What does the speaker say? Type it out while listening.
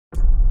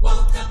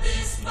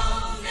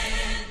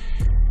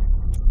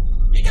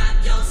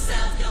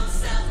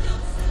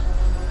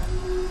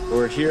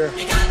We're here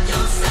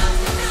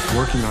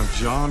working on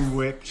John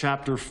Wick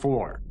Chapter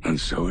 4. And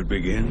so it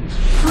begins.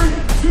 3,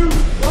 2, 1.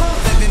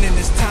 Living in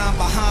this time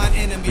behind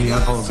enemy. We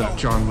have all of that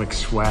John Wick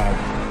swag.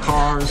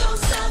 Cars,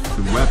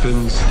 the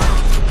weapons,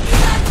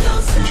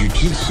 the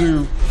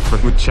jiu-jitsu.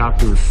 But with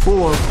Chapter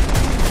 4,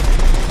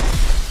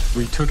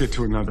 we took it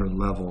to another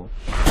level.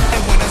 And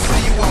when I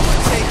see you,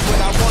 I'ma take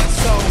what I want,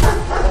 so.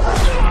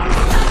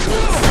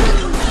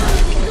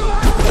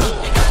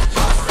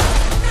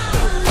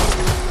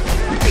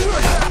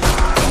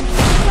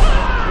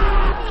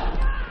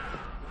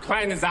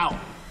 Plan is out.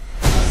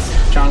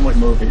 John Wick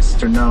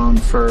movies are known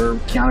for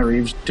Keanu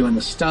Reeves doing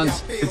the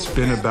stunts. It's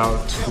been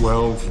about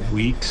 12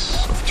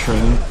 weeks of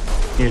training.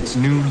 It's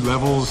new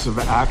levels of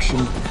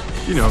action.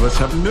 You know, let's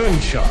have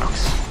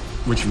nunchucks,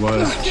 which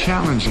was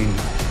challenging.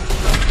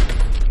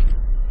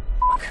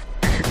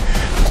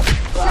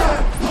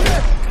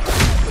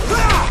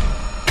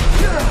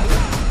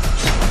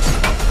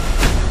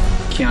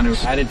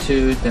 Keanu's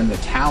attitude and the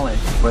talent,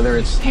 whether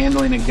it's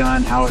handling a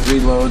gun, how it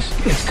reloads,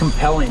 it's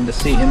compelling to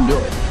see him do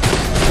it.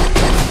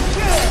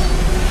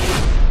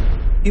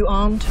 You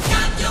armed?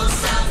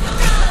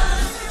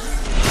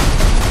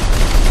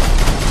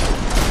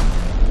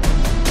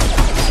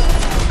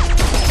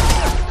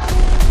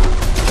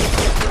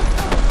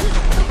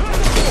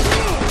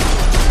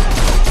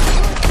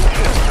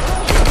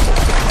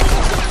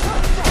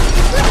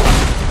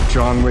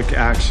 John Wick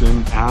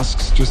action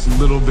asks just a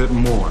little bit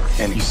more,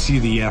 and you see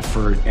the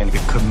effort and the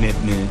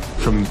commitment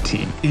from the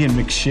team. Ian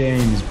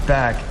McShane is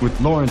back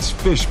with Lawrence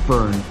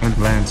Fishburne and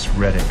Lance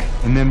Reddick.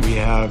 And then we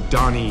have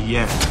Donnie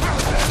Yen,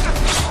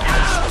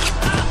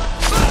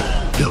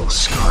 Bill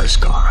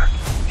Skarsgård,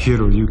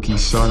 Hiroyuki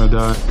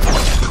Sanada,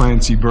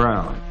 Clancy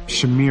Brown,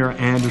 Shamir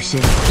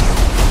Anderson,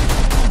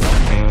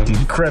 and the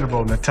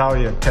incredible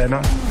Natalia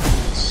Tena,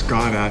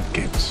 Scott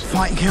Adkins.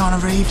 Fighting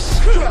Keanu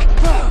Reeves.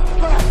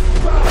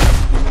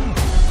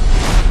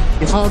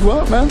 It's hard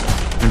work, man.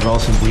 And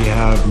also we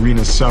have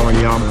Rina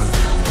Sawayama.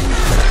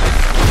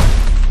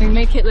 We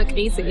make it look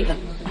easy,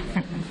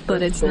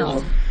 but it's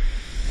not.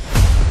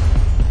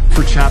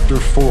 For Chapter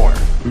 4,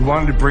 we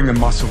wanted to bring the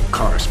muscle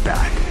cars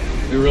back.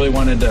 We really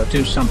wanted to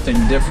do something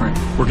different.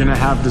 We're gonna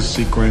have this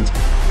sequence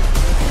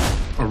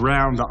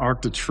around the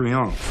Arc de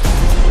Triomphe.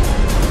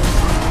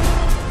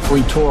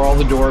 We tore all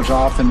the doors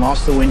off and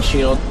lost the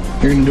windshield.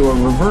 You're gonna do a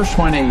reverse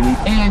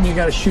 180, and you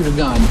gotta shoot a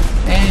gun,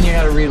 and you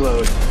gotta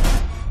reload.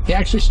 He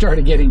actually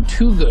started getting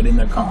too good in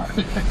the car.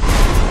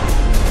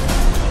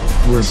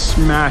 We're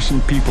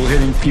smashing people,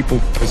 hitting people.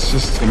 It's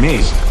just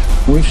amazing.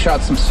 We've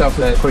shot some stuff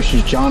that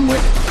pushes John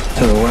Wick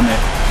to the limit.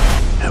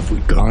 Have we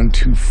gone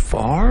too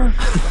far?